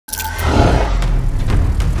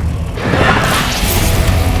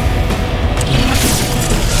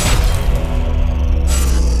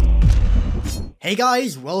Hey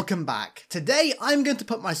guys, welcome back. Today I'm going to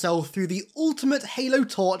put myself through the ultimate Halo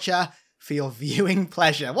torture for your viewing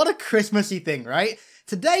pleasure. What a Christmassy thing, right?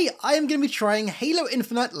 Today I am going to be trying Halo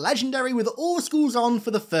Infinite Legendary with all schools on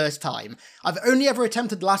for the first time. I've only ever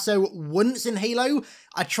attempted LASO once in Halo.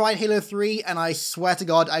 I tried Halo 3 and I swear to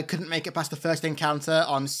God I couldn't make it past the first encounter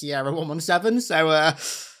on Sierra 117, so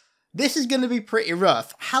this is going to be pretty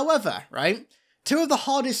rough. However, right? Two of the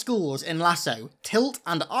hardest schools in LASO, Tilt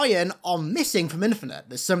and Iron, are missing from Infinite.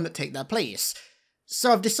 There's some that take their place.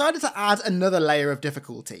 So I've decided to add another layer of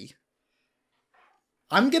difficulty.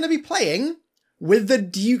 I'm going to be playing with the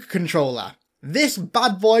Duke controller. This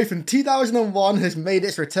bad boy from 2001 has made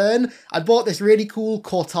its return. I bought this really cool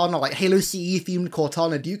Cortana, like Halo CE themed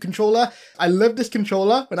Cortana Duke controller. I loved this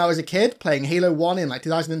controller when I was a kid, playing Halo 1 in like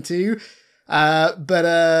 2002.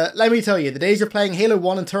 But let me tell you, the days of playing Halo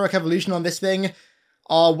 1 and Turok Evolution on this thing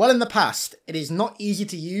are well in the past. It is not easy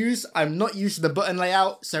to use. I'm not used to the button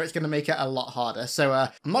layout, so it's going to make it a lot harder. So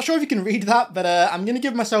I'm not sure if you can read that, but I'm going to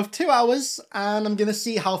give myself 2 hours and I'm going to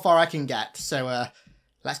see how far I can get. So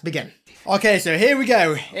let's begin. Okay, so here we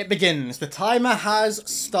go. It begins. The timer has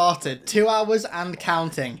started. 2 hours and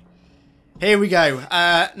counting. Here we go.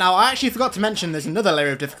 Now, I actually forgot to mention there's another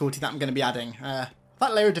layer of difficulty that I'm going to be adding.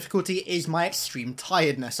 That layer of difficulty is my extreme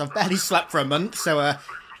tiredness. I've barely slept for a month, so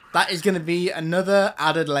that is going to be another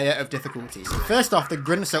added layer of difficulty. So first off, the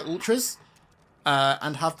grunts are ultras,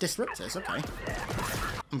 and have disruptors. Okay.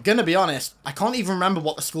 I'm going to be honest, I can't even remember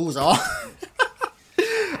what the schools are.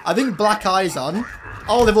 I think Black Eye's on.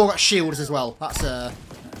 Oh, they've all got shields as well. That's,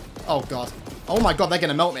 oh god. Oh my god, they're going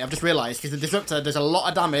to melt me, I've just realised, because the disruptor does a lot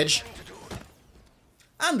of damage.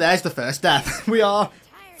 And there's the first death. We are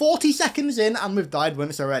 40 seconds in and we've died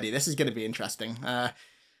once already. This is going to be interesting.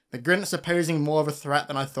 The grunts are posing more of a threat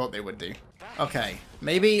than I thought they would do. Okay,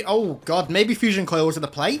 maybe, oh god, maybe fusion coils are the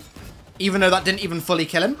play. Even though that didn't even fully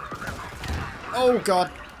kill him. Oh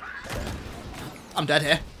god. I'm dead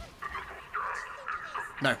here.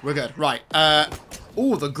 No, we're good. Right.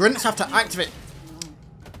 Oh, the grunts have to activate.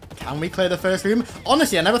 Can we clear the first room?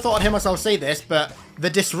 Honestly, I never thought I'd hear myself say this, but the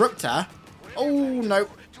disruptor. Oh no.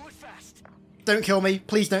 Don't kill me.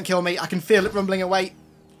 Please don't kill me. I can feel it rumbling away.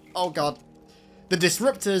 Oh god. The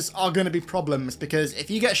disruptors are going to be problems because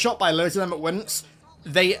if you get shot by loads of them at once,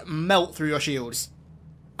 they melt through your shields.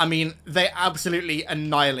 I mean, they absolutely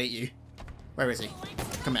annihilate you. Where is he?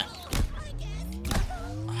 Come here.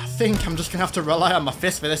 I think I'm just going to have to rely on my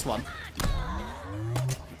fist for this one.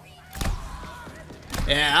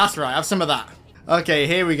 Yeah, that's right. Have some of that. Okay,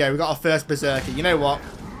 here we go. We got our first berserker. You know what?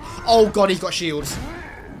 Oh god, he's got shields.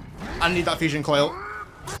 I need that fusion coil.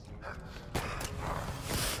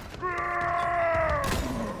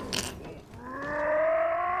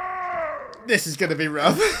 This is going to be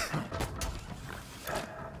rough.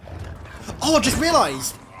 Oh, I just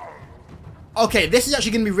realised. Okay, this is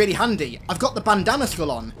actually going to be really handy. I've got the bandana skull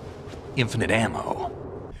on. Infinite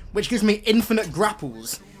ammo. Which gives me infinite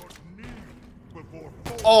grapples.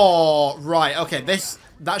 Oh, right. Okay,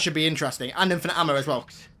 that should be interesting. And infinite ammo as well.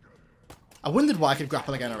 I wondered why I could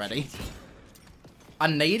grapple again already.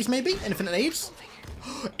 And nades, maybe? Infinite nades?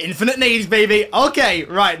 Infinite nades, baby! Okay,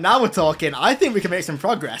 right, now we're talking. I think we can make some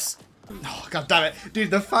progress. Oh, god damn it. Dude,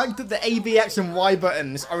 the fact that the A, B, X, and Y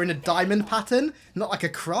buttons are in a diamond pattern, not like a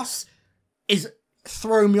cross, is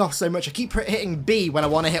throwing me off so much. I keep hitting B when I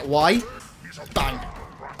want to hit Y. Bang.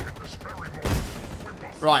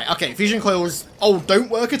 Right, okay, fusion coils. Oh, don't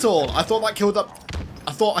work at all. I thought I killed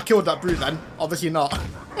that brute then. Obviously not.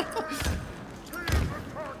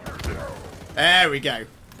 There we go.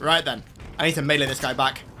 Right then. I need to melee this guy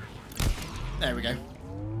back. There we go.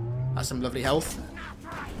 That's some lovely health.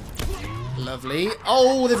 Lovely.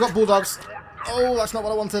 Oh, they've got bulldogs. Oh, that's not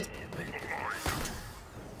what I wanted.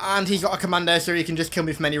 And he's got a commander, so he can just kill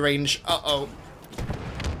me from any range. Uh-oh.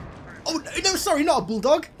 Oh, no, sorry, not a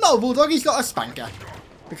bulldog. Not a bulldog, he's got a spanker.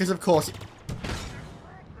 Because, of course...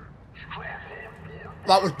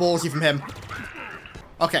 That was ballsy from him.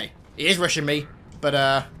 Okay, he is rushing me,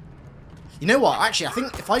 but, you know what? Actually, I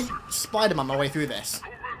think if I Spider-Man my way through this...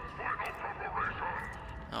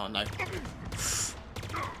 Oh, no.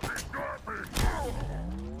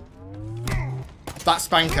 That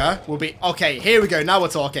spanker will be... Okay, here we go. Now we're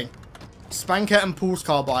talking. Spanker and pulse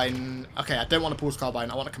carbine. Okay, I don't want a pulse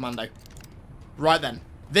carbine. I want a commando. Right then.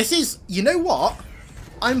 This is... You know what?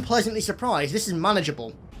 I'm pleasantly surprised. This is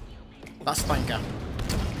manageable. That spanker.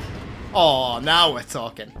 Oh, now we're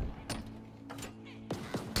talking.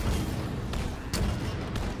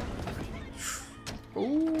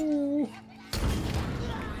 Ooh.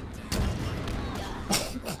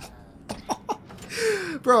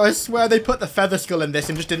 Bro, I swear they put the Feather Skull in this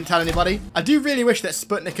and just didn't tell anybody. I do really wish that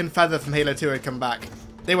Sputnik and Feather from Halo 2 had come back.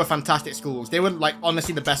 They were fantastic schools. They were, like,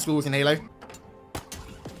 honestly the best schools in Halo.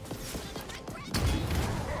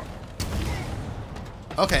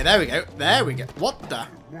 Okay, there we go. There we go. What the?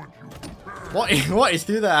 What is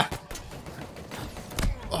through there?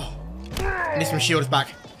 Oh. Need some shields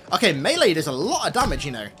back. Okay, melee does a lot of damage,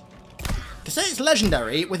 you know. To say it's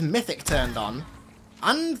legendary with Mythic turned on,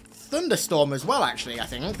 and Thunderstorm as well, actually, I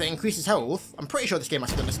think, that increases health. I'm pretty sure this game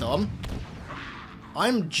has Thunderstorm.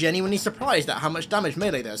 I'm genuinely surprised at how much damage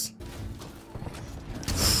melee does.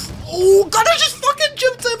 Oh, God, I just fucking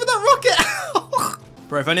jumped over that rocket!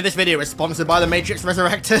 Bro, if only this video was sponsored by the Matrix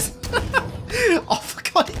Resurrected. Oh, for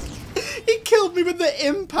God, he killed me with the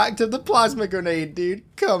impact of the plasma grenade,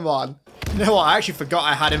 dude. Come on. You know what? I actually forgot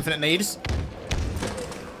I had infinite needs.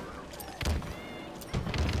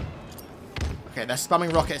 Okay, they're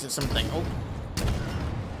spamming rockets at something. Oh.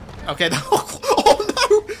 Okay. Oh,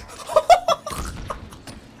 no!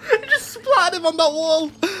 It just splattered him on that wall.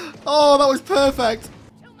 Oh, that was perfect.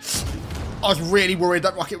 I was really worried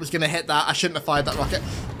that rocket was going to hit that. I shouldn't have fired that rocket.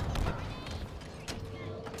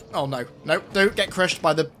 Oh, no. No, don't get crushed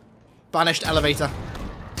by the banished elevator.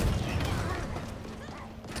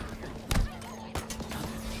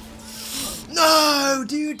 No,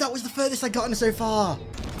 dude, that was the furthest I've gotten so far.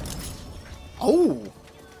 Oh.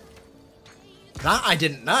 That I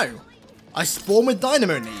didn't know. I spawn with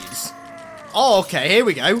dynamo needs. Oh, okay, here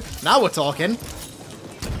we go. Now we're talking.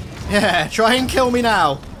 Yeah, try and kill me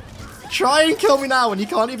now. Try and kill me now when you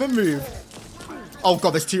can't even move. Oh,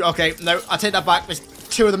 God, there's two. Okay, no, I take that back. There's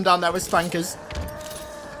two of them down there with spankers.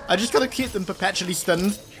 I just got to keep them perpetually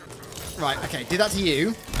stunned. Right, okay, do that to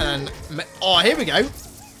you. And then, oh, here we go.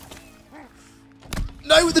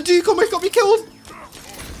 No, the Duke almost got me killed.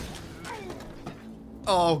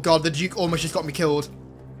 Oh, God, the Duke almost just got me killed.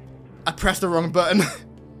 I pressed the wrong button.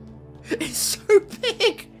 It's so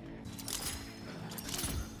big.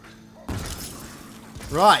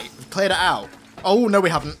 Right, we've cleared it out. Oh, no, we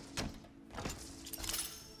haven't.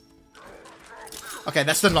 Okay,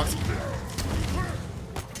 they're stun locked.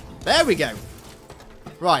 There we go.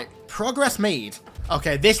 Right, progress made.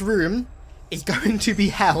 Okay, this room is going to be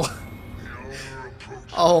hell.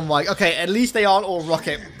 Oh my, okay, at least they aren't all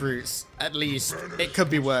rocket brutes. At least. It could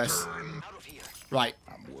be worse. Right.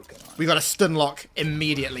 We got a stun lock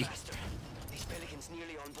immediately.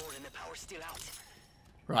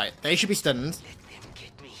 Right, they should be stunned.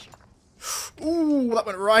 Ooh, that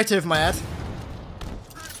went right over my head.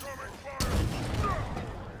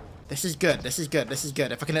 This is good, this is good, this is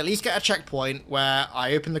good. If I can at least get a checkpoint where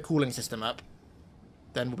I open the cooling system up,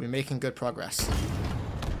 then we'll be making good progress.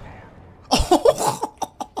 Oh!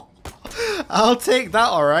 I'll take that,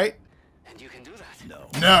 alright. And you can do that? No.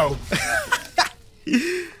 No!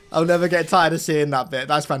 I'll never get tired of seeing that bit.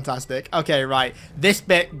 That's fantastic. Okay, right. This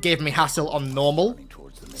bit gave me hassle on normal.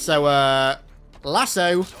 So,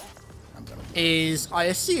 LASO is, I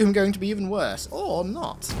assume, going to be even worse. Or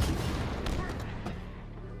not.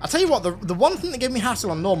 I'll tell you what, the one thing that gave me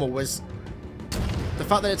hassle on normal was the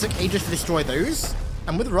fact that it took ages to destroy those.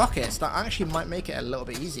 And with rockets, that actually might make it a little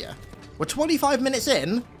bit easier. We're 25 minutes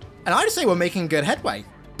in, and I'd say we're making good headway.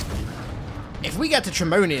 If we get to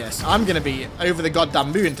Tremonius, I'm going to be over the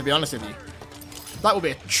goddamn moon, to be honest with you. That will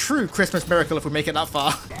be a true Christmas miracle if we make it that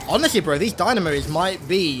far. Honestly, bro, these dynamos might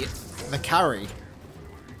be the carry.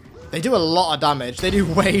 They do a lot of damage. They do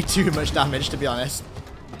way too much damage, to be honest.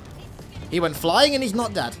 He went flying and he's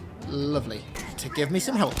not dead. Lovely. To give me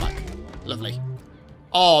some health back. Lovely.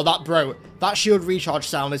 Oh, that shield recharge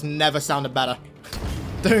sound has never sounded better.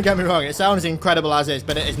 Don't get me wrong, it sounds incredible as is,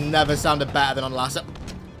 but it has never sounded better than on LASO.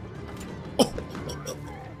 Oh.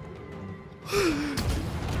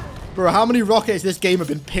 Bro, how many rockets this game have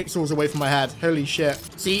been pixels away from my head? Holy shit.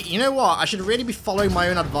 See, you know what? I should really be following my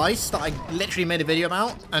own advice that I literally made a video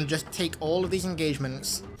about and just take all of these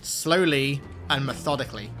engagements slowly and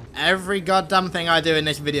methodically. Every goddamn thing I do in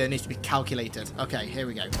this video needs to be calculated. Okay, here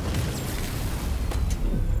we go.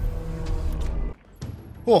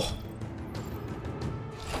 Oh.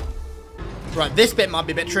 Right, this bit might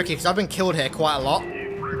be a bit tricky because I've been killed here quite a lot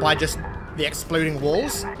by just the exploding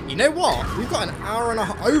walls. You know what? We've got an hour and a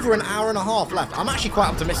half, over an hour and a half left. I'm actually quite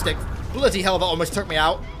optimistic. Bloody hell, that almost took me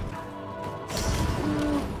out.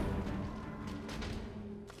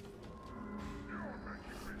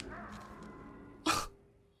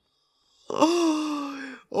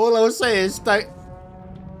 All I will say is that...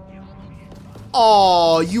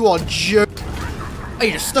 Oh, you are joking. Oh,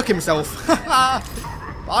 he just stuck himself.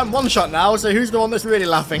 I'm one shot now, so who's the one that's really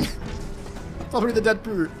laughing? Probably the dead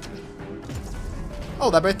brute. Oh,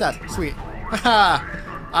 they're both dead. Sweet. Haha.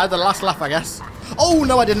 I had the last laugh, I guess. Oh,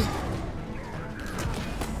 no, I didn't.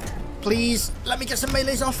 Please, let me get some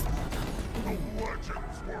melees off.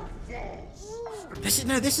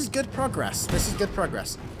 This is good progress. This is good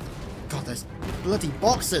progress. God, those bloody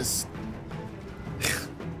boxes.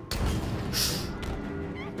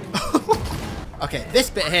 Okay, this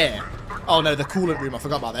bit here. Oh no, the coolant room. I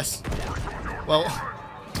forgot about this. Well,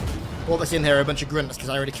 all that's in here are a bunch of grunts because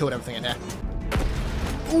I already killed everything in here.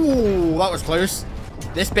 Ooh, that was close.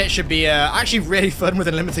 This bit should be actually really fun with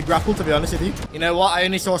unlimited grapple, to be honest with you. You know what? I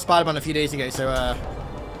only saw Spider-Man a few days ago, so I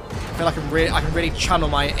feel like I can really channel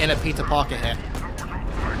my inner Peter Parker here.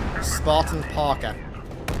 Spartan Parker.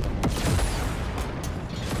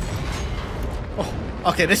 Oh,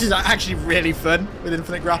 okay, this is actually really fun with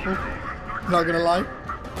infinite grapple. Not gonna lie.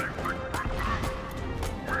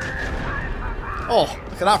 Oh,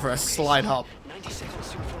 look at that for a slide hop.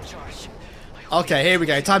 Okay, here we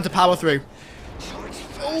go. Time to power through.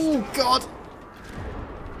 Oh, God.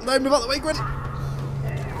 No, move out the way, Grunt.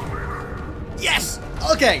 Yes!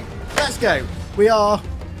 Okay, let's go. We are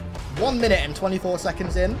 1 minute and 24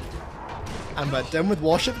 seconds in. And we're done with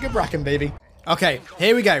Warship Gabrakan, baby. Okay,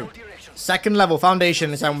 here we go. Second level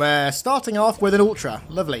foundations, and we're starting off with an Ultra.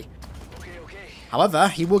 Lovely. However,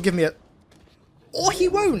 he will give me a... Or he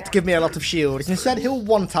won't give me a lot of shields. Instead, he'll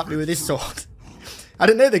one-tap me with his sword. I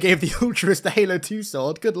didn't know they gave the Ultras the Halo 2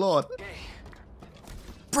 sword. Good lord.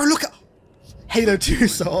 Bro, look at... Halo 2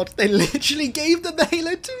 sword. They literally gave them the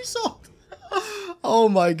Halo 2 sword. Oh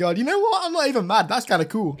my god. You know what? I'm not even mad. That's kind of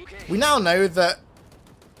cool. We now know that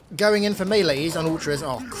going in for melees on Ultras...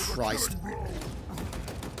 Oh, Christ.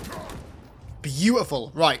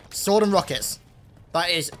 Beautiful. Right. Sword and rockets. That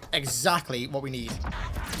is exactly what we need.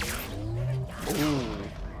 Ooh.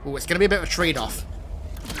 Ooh, it's going to be a bit of a trade-off.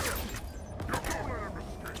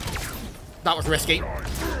 That was risky.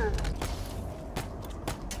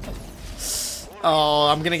 Oh,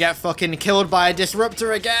 I'm going to get fucking killed by a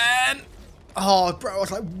disruptor again. Oh, bro, I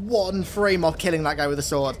was like 1 frame off killing that guy with a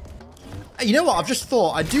sword. You know what? I've just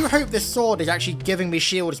thought, I do hope this sword is actually giving me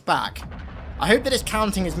shields back. I hope that it's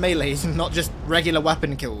counting as melees and not just regular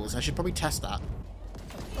weapon kills. I should probably test that.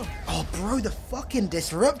 Oh, bro, the fucking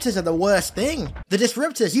disruptors are the worst thing. The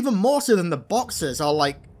disruptors, even more so than the boxers, are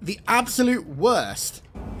like the absolute worst.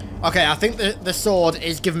 Okay, I think the sword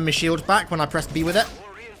is giving me shields back when I pressed B with it.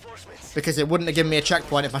 Because it wouldn't have given me a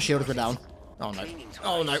checkpoint if my shields were down. Oh, no.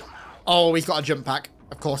 Oh, no. Oh, he's got a jump pack.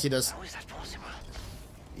 Of course he does.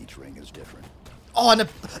 Each ring is different. Oh, and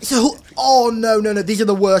so... Oh, no, no, no. These are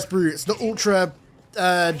the worst brutes. The ultra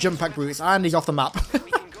jump pack brutes. And he's off the map.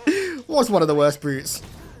 Was one of the worst brutes.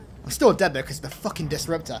 I'm still dead, though, because of the fucking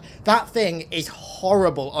disruptor. That thing is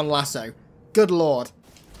horrible on LASO. Good lord.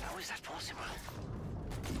 How is that possible?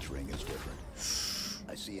 Each ring is different.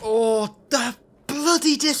 I see it. Oh, the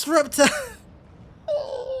bloody disruptor.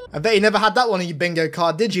 I bet you never had that one on your bingo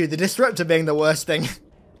card, did you? The disruptor being the worst thing.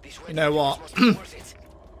 You know what?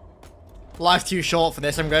 Life's too short for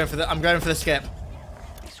this. I'm going for the skip.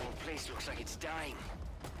 This whole place looks like it's dying.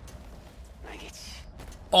 Like it's...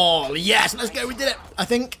 Oh, yes, let's go. We did it. I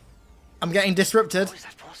think I'm getting disrupted. How is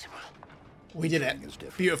that possible? We did it.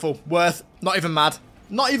 Beautiful. Worth. Not even mad.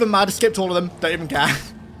 Not even mad. Skipped all of them. Don't even care.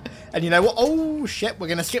 And you know what? Oh, shit. We're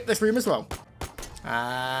going to skip this room as well.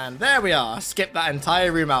 And there we are. Skip that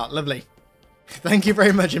entire room out. Lovely. Thank you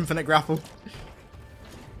very much, Infinite Grapple.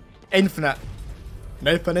 Infinite.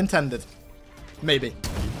 No pun intended. Maybe.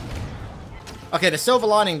 Okay, the silver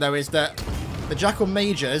lining, though, is that the Jackal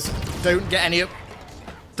Majors don't get any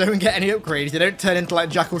upgrades. They don't turn into, like,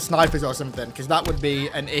 Jackal Snipers or something, because that would be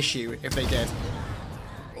an issue if they did.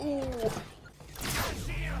 Ooh.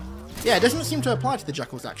 Yeah, it doesn't seem to apply to the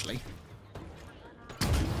Jackals, actually.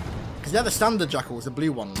 Because they're the standard Jackals, the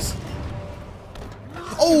blue ones.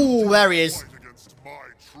 Oh, there he is.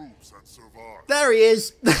 There he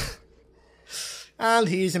is. And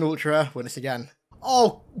he's an Ultra. Win us again.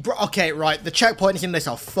 Oh, okay, right. The checkpoints in this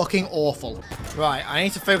are fucking awful. Right, I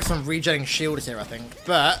need to focus on regenerating shields here, I think.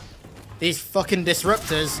 But these fucking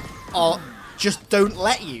disruptors are just don't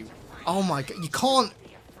let you. Oh my god, you can't.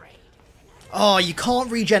 Oh, you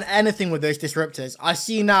can't regen anything with those disruptors. I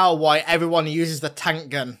see now why everyone uses the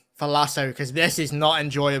tank gun for LASO, because this is not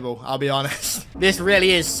enjoyable, I'll be honest. This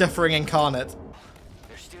really is suffering incarnate.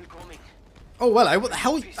 They're still coming. Oh, hello, what the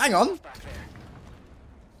hell? Hang on.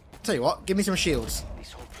 Tell you what, give me some shields.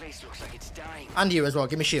 This whole place looks like it's dying. And you as well,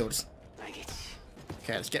 give me shields. Like it's...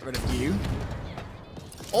 Okay, let's get rid of you.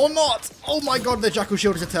 Or not! Oh my god, the Jackal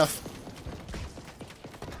shields are tough.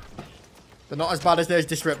 They're not as bad as those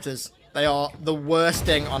disruptors. They are the worst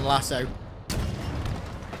thing on LASO.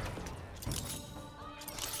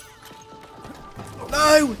 No!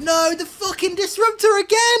 No, no, the fucking disruptor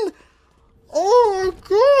again! Oh my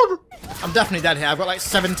god! I'm definitely dead here. I've got like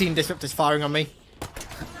 17 disruptors firing on me.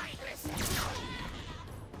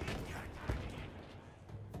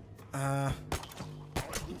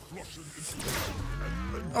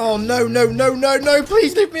 Oh no, no, no, no, no,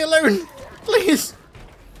 please leave me alone! Please!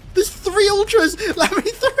 There's 3 ultras! Let me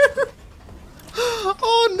through!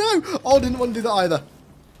 Oh no! Oh, I didn't want to do that either.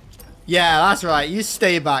 Yeah, that's right, you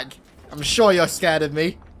stay back. I'm sure you're scared of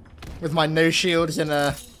me. With my no shields and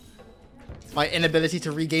my inability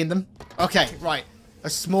to regain them. Okay, right. A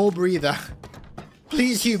small breather.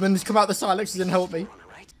 Please, humans, come out the silencers and help me.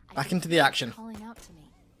 Back into the action.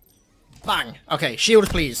 Bang! Okay, shield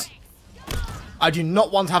please. I do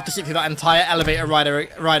not want to have to sit through that entire elevator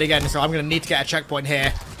ride again, so I'm going to need to get a checkpoint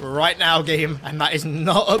here right now, game, and that is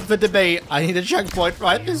not up for debate. I need a checkpoint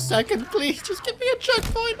right this second, please. Just give me a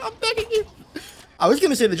checkpoint, I'm begging you. I was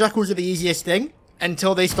going to say the jackals are the easiest thing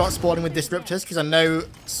until they start spawning with disruptors, because I know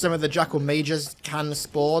some of the jackal mages can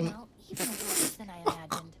spawn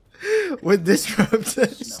with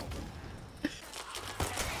disruptors.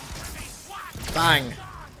 Bang,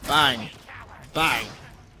 bang, bang,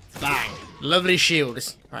 bang. Lovely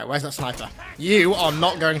shields. Right, where's that sniper? You are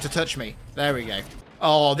not going to touch me. There we go.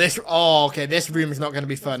 Oh, okay, this room is not going to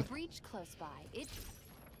be fun.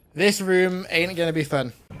 This room ain't going to be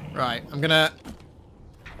fun. Right, I'm going to...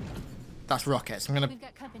 That's rockets. I'm going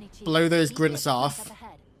to blow those grunts off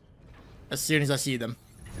as soon as I see them.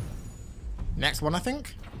 Next one, I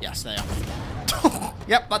think? Yes, they are.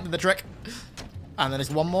 Yep, that did the trick. And then there's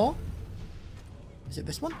one more. Is it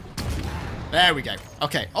this one? There we go.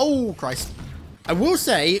 Okay. Oh, Christ. I will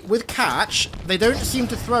say, with Catch, they don't seem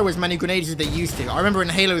to throw as many grenades as they used to. I remember in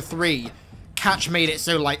Halo 3, Catch made it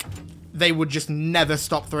so, like, they would just never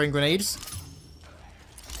stop throwing grenades.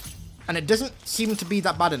 And it doesn't seem to be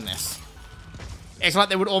that bad in this. It's like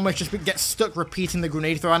they would almost just get stuck repeating the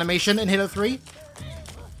grenade throw animation in Halo 3.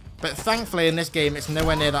 But thankfully, in this game, it's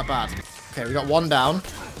nowhere near that bad. Okay, we got one down.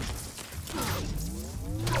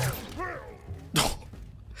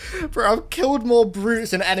 Bro, I've killed more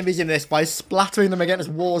brutes and enemies in this by splattering them against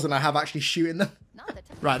walls than I have actually shooting them.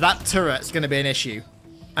 Right, that turret's going to be an issue.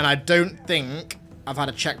 And I don't think I've had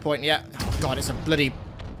a checkpoint yet. Oh, God, it's a bloody...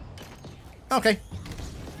 Okay.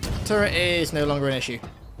 Turret is no longer an issue.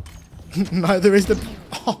 Neither is the...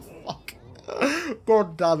 Oh, fuck.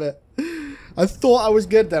 God damn it. I thought I was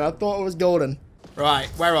good then. I thought I was golden. Right,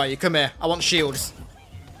 where are you? Come here. I want shields.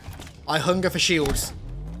 I hunger for shields.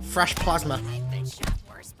 Fresh plasma.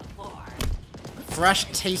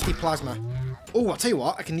 Fresh, tasty plasma. Oh, I'll tell you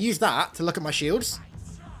what. I can use that to look at my shields.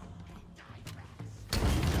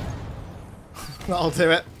 That'll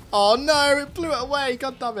do it. Oh, no. It blew it away.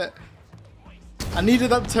 God damn it. I needed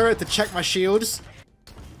that turret to check my shields.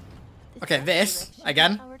 Okay, this,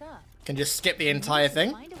 again, can just skip the entire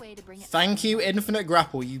thing. Thank you, Infinite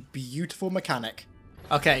Grapple, you beautiful mechanic.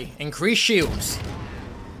 Okay, increase shields.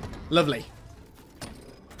 Lovely.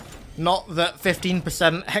 Not that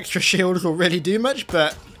 15% extra shields will really do much,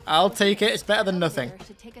 but I'll take it. It's better than nothing.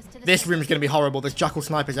 This room's going to be horrible. There's jackal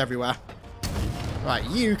snipers everywhere. Right,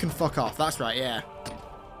 you can fuck off. That's right, yeah.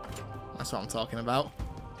 That's what I'm talking about.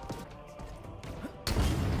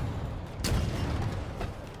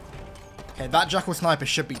 Okay, that jackal sniper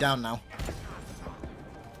should be down now.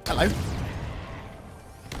 Hello.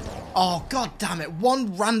 Oh, god damn it.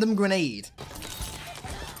 One random grenade.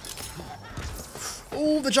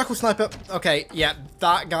 Oh, the jackal sniper. Okay, yeah,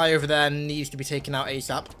 that guy over there needs to be taken out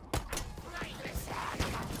ASAP.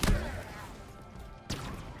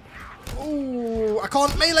 Oh, I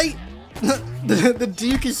can't melee. the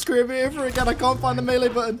Duke is screwing me over again. I can't find the melee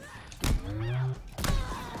button.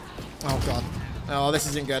 Oh, god. Oh, this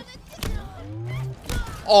isn't good.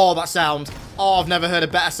 Oh, that sound. Oh, I've never heard a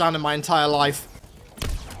better sound in my entire life.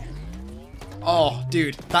 Oh,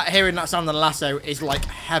 dude. Hearing that sound on LASO is like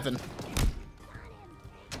heaven.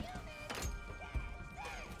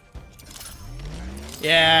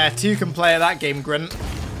 Yeah, 2 can play at that game, Grunt.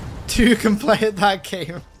 2 can play at that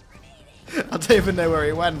game. I don't even know where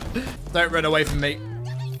he went. Don't run away from me.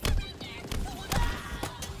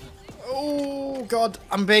 Oh, God.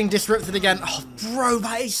 I'm being disrupted again. Oh, bro,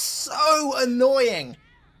 that is so annoying.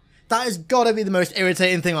 That has got to be the most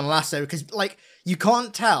irritating thing on LASO, because, like, you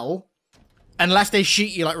can't tell unless they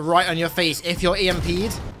shoot you, like, right on your face if you're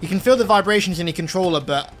EMP'd. You can feel the vibrations in your controller,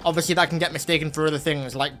 but obviously that can get mistaken for other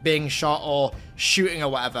things, like being shot or shooting or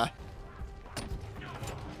whatever.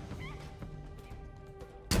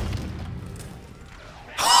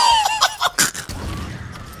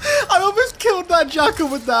 I almost killed that jackal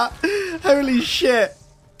with that. Holy shit.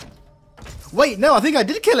 Wait, no, I think I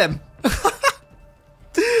did kill him.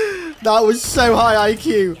 That was so high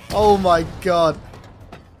IQ. Oh my god.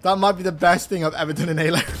 That might be the best thing I've ever done in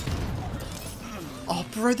Halo. Oh,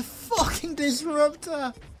 bro, the fucking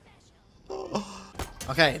disruptor. Oh.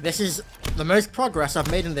 Okay, this is the most progress I've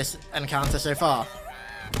made in this encounter so far.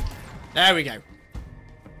 There we go.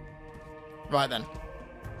 Right then.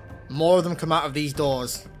 More of them come out of these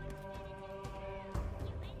doors.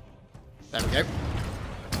 There we go.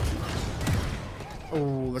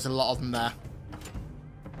 Oh, there's a lot of them there.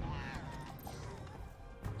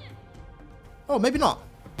 Oh, maybe not.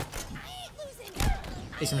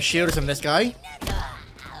 Need some shields from this guy.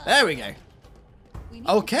 There we go.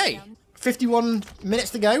 Okay. 51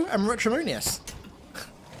 minutes to go and we're at Tremonius.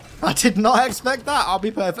 I did not expect that, I'll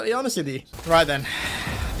be perfectly honest with you. Right then.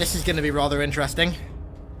 This is going to be rather interesting.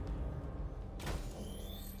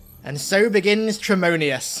 And so begins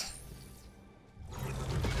Tremonius.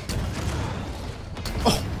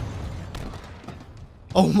 Oh.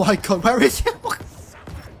 Oh my god, where is he?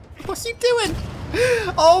 What's he doing?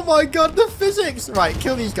 Oh my god, the physics! Right,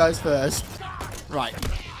 kill these guys first. Right.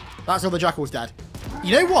 That's all the jackals dead.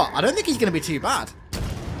 You know what? I don't think he's going to be too bad.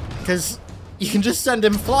 Because you can just send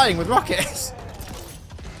him flying with rockets.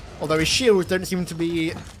 Although his shields don't seem to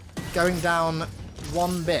be going down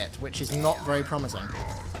one bit, which is not very promising.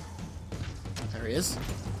 There he is.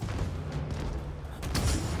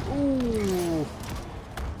 Ooh.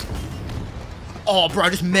 Oh, bro, I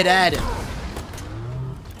just mid-aired him.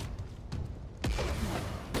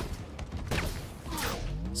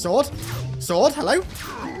 Sword? Sword? Hello?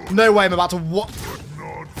 No way I'm about to what?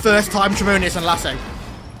 First time Tremonius and LASO.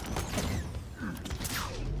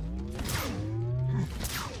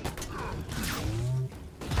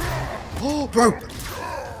 Oh, bro.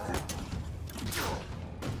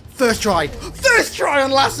 First try. First try on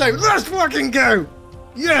LASO. Let's fucking go.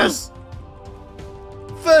 Yes.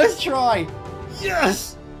 First try.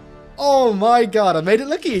 Yes. Oh my god, I made it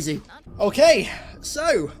look easy. Okay,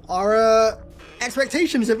 so our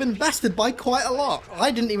expectations have been bested by quite a lot. I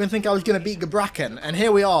didn't even think I was going to beat Gabrakan, and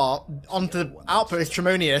here we are on to Outpost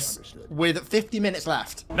Tremonius with 50 minutes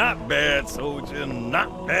left. Not bad, soldier.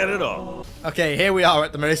 Not bad at all. Okay, here we are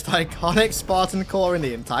at the most iconic Spartan core in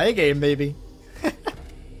the entire game, baby.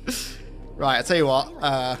 Right, I tell you what,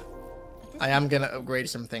 I am going to upgrade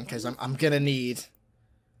something because I'm going to need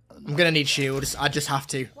shields. I just have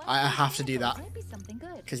to. I have to do that.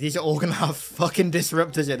 Because these are all going to have fucking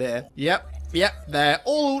disruptors in here. Yep, they're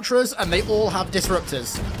all ultras and they all have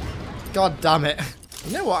disruptors. God damn it.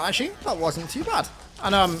 You know what, actually? That wasn't too bad. I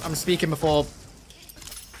know I'm speaking before...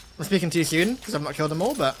 I'm speaking too soon because I've not killed them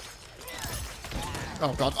all, but...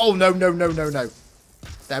 Oh god. Oh, no.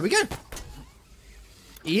 There we go.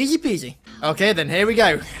 Easy peasy. Okay, then here we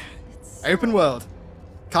go. Open world.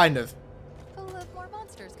 Kind of. Full of more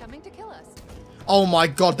monsters coming to kill us. Oh my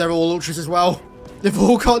god, they're all ultras as well. They've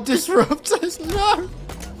all got disruptors. No.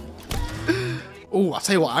 Oh, I'll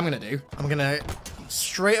tell you what I'm going to do. I'm going to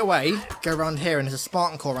straight away go around here, and there's a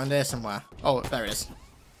Spartan core around here somewhere. Oh, there it is.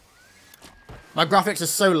 My graphics are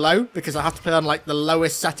so low because I have to put on like the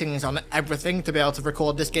lowest settings on everything to be able to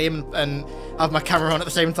record this game and have my camera on at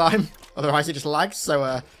the same time. Otherwise it just lags, so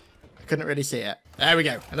I couldn't really see it. There we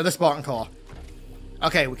go. Another Spartan core.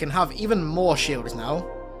 Okay, we can have even more shields now.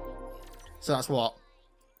 So that's what?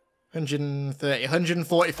 130,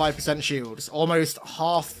 145% shields. Almost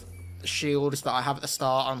half the shields that I have at the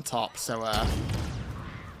start on top. So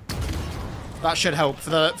that should help for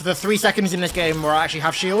the 3 seconds in this game where I actually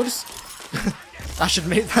have shields. That should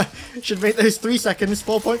make those 3 seconds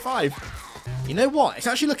 4.5. You know what? It's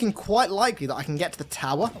actually looking quite likely that I can get to the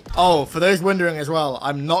tower. Oh, for those wondering as well,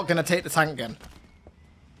 I'm not gonna take the tank gun.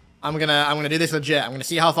 I'm gonna do this legit. I'm gonna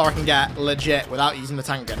see how far I can get legit without using the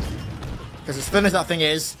tank gun. Because as fun as that thing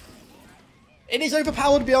is, it is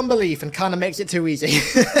overpowered beyond belief and kind of makes it too easy.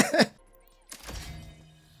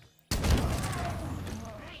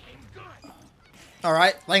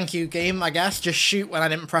 Alright, thank you, game, I guess. Just shoot when I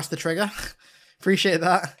didn't press the trigger. Appreciate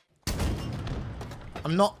that.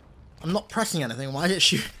 I'm not pressing anything. Why is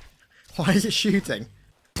it shooting?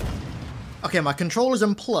 Okay, my controller's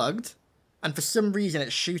unplugged, and for some reason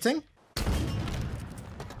it's shooting.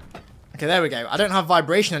 Okay, there we go. I don't have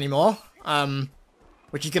vibration anymore,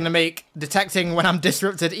 which is going to make detecting when I'm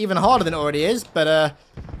disrupted even harder than it already is, but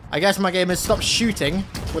I guess my game has stopped shooting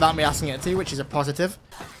without me asking it to, which is a positive.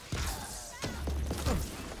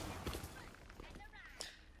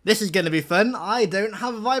 This is going to be fun. I don't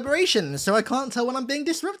have vibration, so I can't tell when I'm being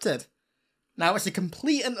disrupted. Now it's a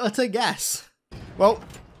complete and utter guess. Well,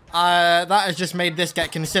 that has just made this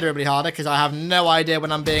get considerably harder because I have no idea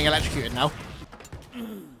when I'm being electrocuted now.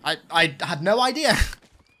 I had no idea.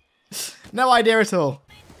 No idea at all.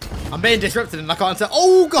 I'm being disrupted and I can't tell.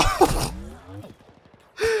 Oh, God.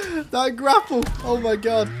 That grapple. Oh, my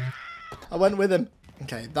God. I went with him.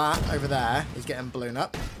 Okay, that over there is getting blown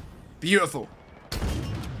up. Beautiful.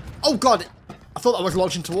 Oh, God. I thought that was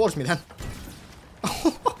launching towards me then.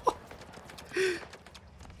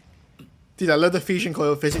 Dude, I love the fusion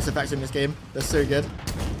coil physics effects in this game. They're so good.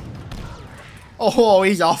 Oh,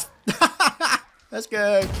 he's off. Let's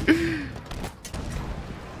go.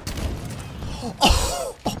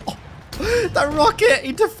 Oh, that rocket.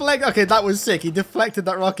 He deflected. Okay, that was sick. He deflected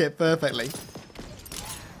that rocket perfectly.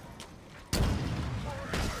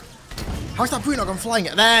 How's that Bruno gone flying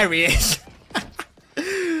it? There he is.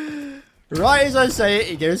 Right as I say it,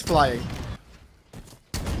 he goes flying.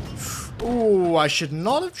 Ooh, I should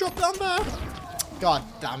not have dropped down there. God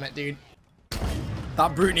damn it, dude.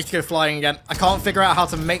 That brute needs to go flying again. I can't figure out how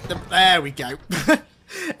to make them... There we go.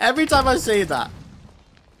 Every time I say that, I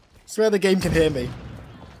swear the game can hear me.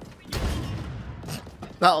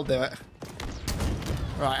 That'll do it.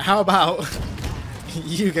 Right, how about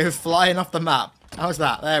you go flying off the map? How's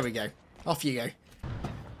that? There we go. Off you go.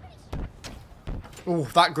 Ooh,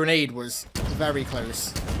 that grenade was very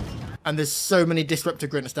close. And there's so many disruptor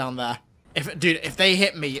grunts down there. If they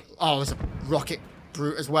hit me... Oh, there's a rocket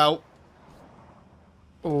brute as well.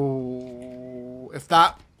 Oh, if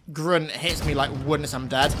that grunt hits me like once, I'm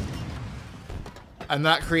dead. And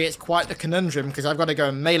that creates quite the conundrum because I've got to go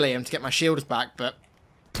and melee him to get my shields back, but...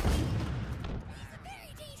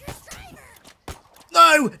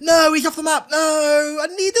 No! No, he's off the map! No! I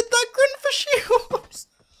needed that grunt for shields!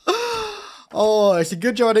 Oh, it's a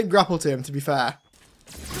good job I didn't grapple to him, to be fair.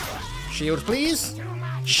 Shields, please.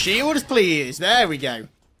 Shields, please. There we go.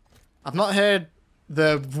 I've not heard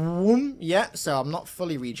the vroom yet, so I'm not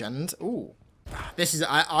fully regened. Ooh. This is...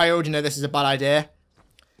 I already know this is a bad idea.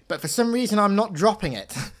 But for some reason, I'm not dropping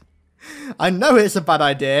it. I know it's a bad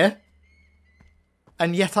idea.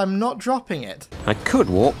 And yet I'm not dropping it. I could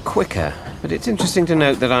walk quicker, but it's interesting to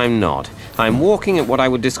note that I'm not. I'm walking at what I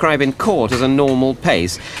would describe in court as a normal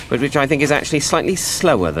pace, but which I think is actually slightly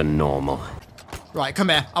slower than normal. Right, come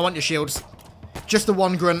here. I want your shields. Just the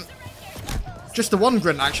one grunt. Just the one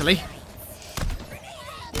grunt, actually.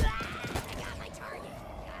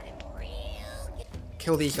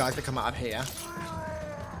 Kill these guys that come out of here.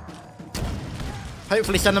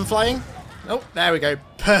 Hopefully send them flying. Oh, there we go.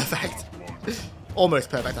 Perfect. Almost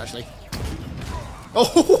perfect, actually.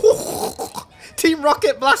 Oh, Team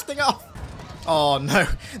Rocket blasting off. Oh, no.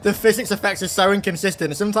 The physics effects are so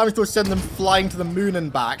inconsistent. Sometimes they'll send them flying to the moon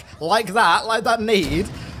and back. Like that need.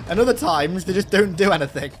 And other times, they just don't do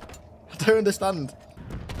anything. I don't understand.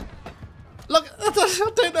 Look,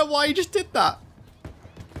 I don't know why he just did that.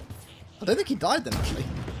 I don't think he died then, actually.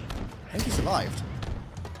 I think he survived.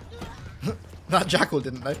 That jackal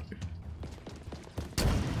didn't, though.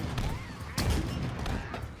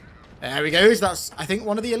 There he goes. That's, I think,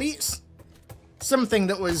 one of the elites. Something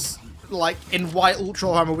that was, like, in white ultra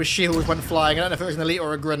armor with shields went flying. I don't know if it was an elite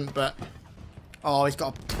or a grunt, but... Oh, he's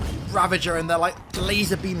got a Ravager in there, like,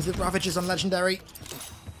 laser beams with Ravagers on Legendary.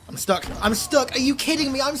 I'm stuck. I'm stuck. Are you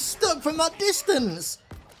kidding me? I'm stuck from that distance.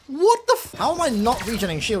 What the f... How am I not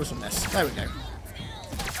regening shields from this? There we go.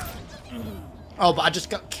 Oh, but I just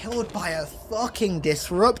got killed by a fucking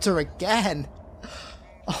disruptor again.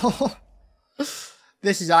 Oh...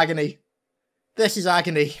 This is agony. This is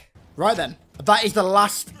agony. Right then. That is the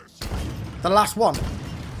last one.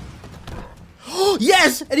 Oh,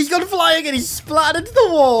 yes! And he's gone flying and he's splattered into the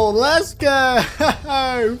wall. Let's go.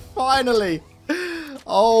 Finally.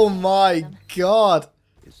 Oh my god.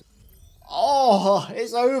 Oh,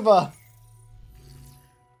 it's over.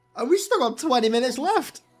 And we still got 20 minutes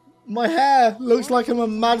left. My hair looks like I'm a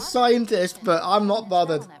mad scientist, but I'm not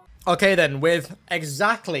bothered. Okay then, with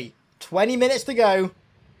exactly 20 minutes to go,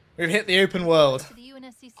 we've hit the open world.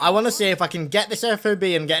 I want to see if I can get this FOB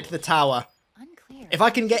and get to the tower. If I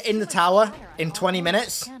can get in the tower in 20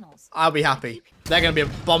 minutes, I'll be happy. They're going to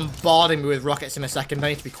be bombarding me with rockets in a second. I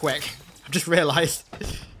need to be quick. I've just realised.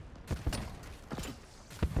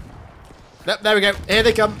 There we go. Here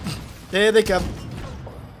they come. Here they come.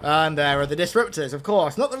 And there are the disruptors, of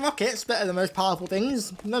course. Not the rockets that are the most powerful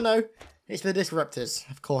things. No, no. It's the disruptors.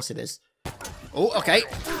 Of course it is. Oh, okay.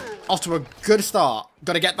 Off to a good start.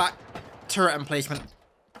 Got to get that turret emplacement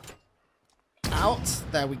out.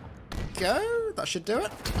 There we go. That should do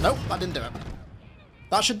it. Nope, that didn't do it.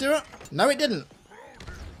 That should do it. No, it didn't.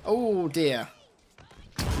 Oh, dear.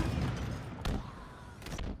 I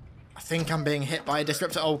think I'm being hit by a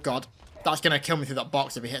disruptor. Oh, God. That's going to kill me through that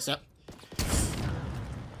box if he hits it.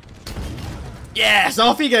 Yes,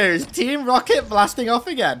 off he goes. Team Rocket blasting off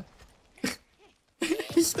again.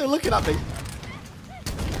 He's still looking at me.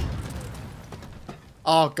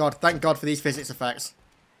 Oh god, thank god for these physics effects.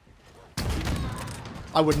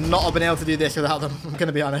 I would not have been able to do this without them, I'm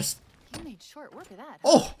gonna be honest. You made short work of that.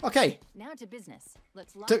 Oh, okay. Now to business.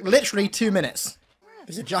 Let's Took literally 2 minutes.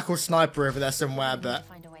 There's a jackal sniper over there somewhere, but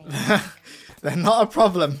they're not a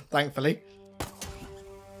problem, thankfully.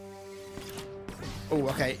 Oh,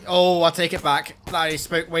 okay. Oh, I take it back. I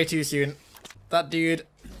spoke way too soon. That dude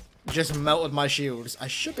just melted my shields. I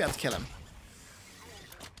should be able to kill him.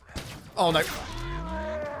 Oh, no.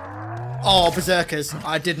 Oh, berserkers.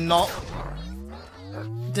 I did not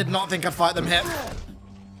think I'd fight them here.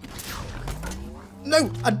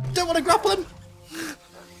 No, I don't want to grapple him.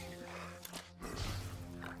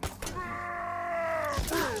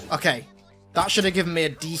 Okay, that should have given me a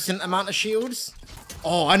decent amount of shields.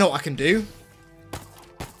 Oh, I know what I can do.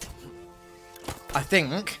 I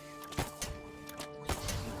think.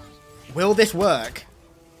 Will this work?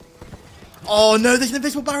 Oh no, there's an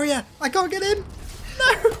invisible barrier. I can't get in.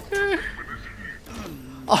 No.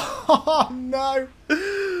 Oh no.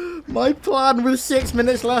 My plan with 6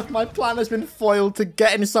 minutes left. My plan has been foiled to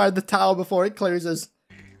get inside the tower before it closes.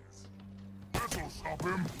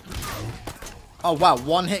 Oh wow,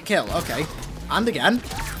 one hit kill. Okay. And again.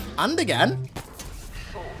 And again.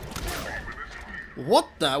 What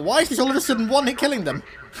the? Why is this all of a sudden one hit killing them?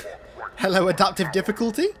 Hello, adaptive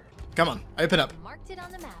difficulty? Come on, open up. Marked it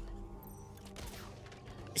on the map.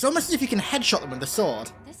 It's almost as if you can headshot them with the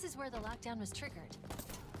sword. This is where the lockdown was triggered.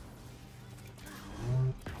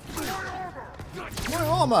 My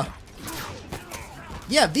armor.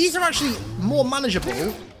 Yeah, these are actually more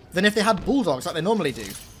manageable than if they had bulldogs like they normally do.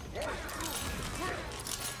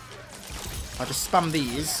 I'll just spam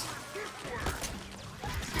these.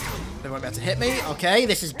 They won't be able to hit me. Okay,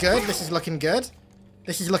 this is good. This is looking good.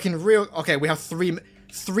 This is looking real. Okay, we have three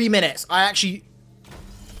minutes. I actually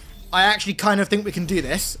kind of think we can do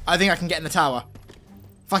this. I think I can get in the tower.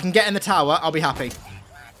 If I can get in the tower, I'll be happy.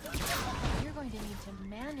 You're going to need to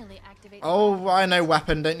manually activate. Oh, I know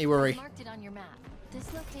weapon. Don't you worry. Marked it on your map.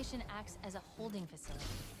 This location acts as a holding facility.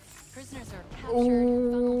 Prisoners are captured, Oh,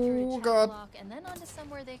 funneled through a God. block, and then onto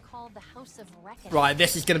somewhere they call the House of Reckoning. Right,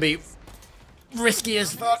 this is going to be risky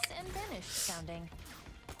as fuck. And vanished sounding.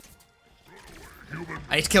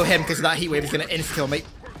 I need to kill him because that heat wave is going to insta-kill me.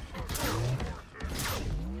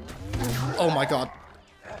 Oh my god.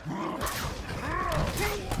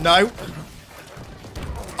 No.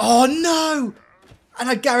 Oh no! And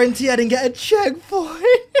I guarantee I didn't get a checkpoint.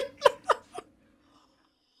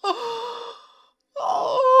 Oh.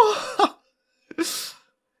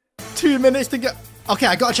 2 minutes to go. Okay,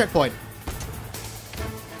 I got a checkpoint.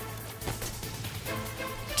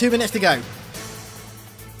 2 minutes to go.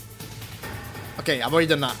 Okay, I've already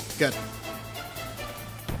done that. Good.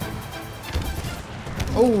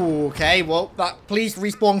 Oh, okay, well, please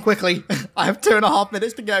respawn quickly. I have 2.5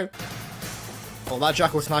 minutes to go. Oh, that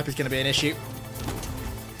jackal sniper is going to be an issue.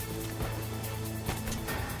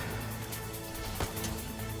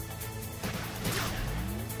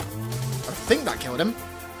 I think that killed him.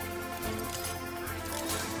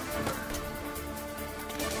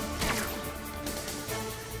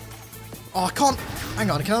 Oh, I can't. Hang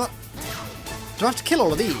on, can I not? Do I have to kill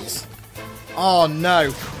all of these? Oh,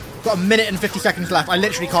 no. Got 1 minute and 50 seconds left. I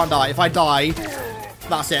literally can't die. If I die,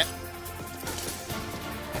 that's it.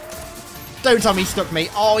 Don't tell me he stuck me.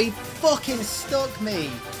 Oh, he fucking stuck me.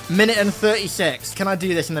 1 minute and 36. Can I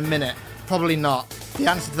do this in a minute? Probably not. The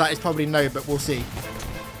answer to that is probably no, but we'll see.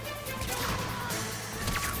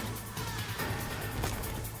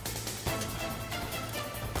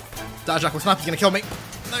 That jackal sniper's gonna kill me.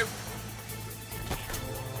 No.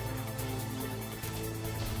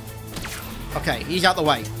 Okay, he's out the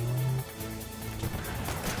way.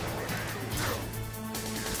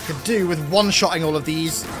 Could do with one-shotting all of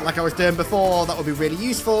these like I was doing before. That would be really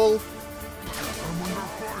useful.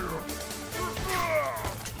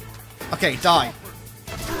 Okay, die.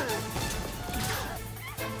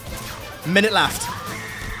 Minute left.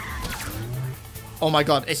 Oh my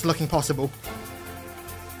god, it's looking possible.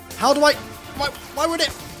 How do I... Why would it...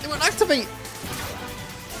 It won't activate.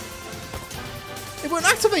 It won't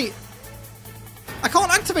activate. I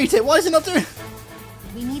can't activate it. Why is it not doing...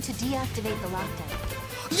 We need to deactivate the lockdown.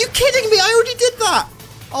 Are you kidding me? I already did that.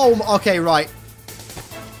 Oh, okay, right.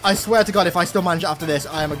 I swear to God, if I still manage it after this,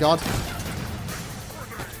 I am a god.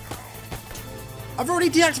 I've already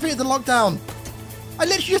deactivated the lockdown. I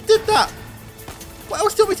literally just did that. What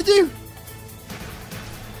else do you want me to do?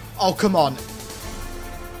 Oh, come on.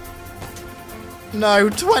 No,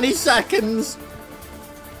 20 seconds.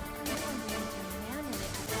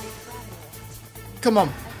 Come on.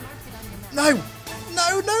 No.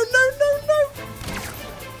 No, no, no, no, no.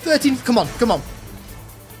 13. Come on, come on.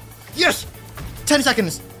 Yes! 10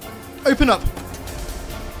 seconds. Open up.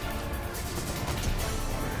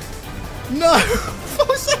 No!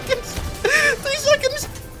 4 seconds! 3 seconds!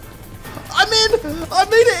 I'm in! I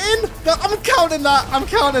made it in! No, I'm counting that. I'm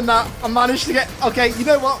counting that. I managed to get... Okay, you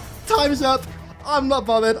know what? Time's up. I'm not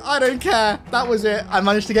bothered. I don't care. That was it. I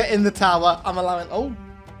managed to get in the tower. I'm allowing... Oh,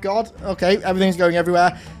 God. Okay, everything's going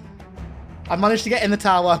everywhere. I managed to get in the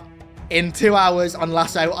tower in 2 hours on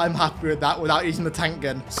LASO. I'm happy with that without using the tank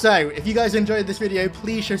gun. So, if you guys enjoyed this video,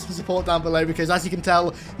 please show some support down below because as you can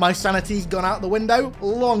tell, my sanity's gone out the window.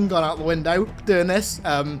 Long gone out the window doing this.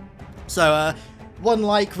 One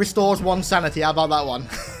like restores 1 sanity. How about that one?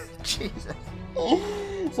 Jesus.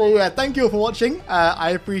 So yeah, thank you all for watching. I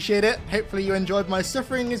appreciate it. Hopefully you enjoyed my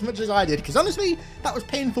suffering as much as I did, because honestly, that was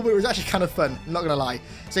painful, but it was actually kind of fun. I'm not going to lie.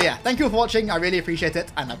 So yeah, thank you all for watching. I really appreciate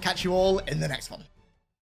it, and I'll catch you all in the next one.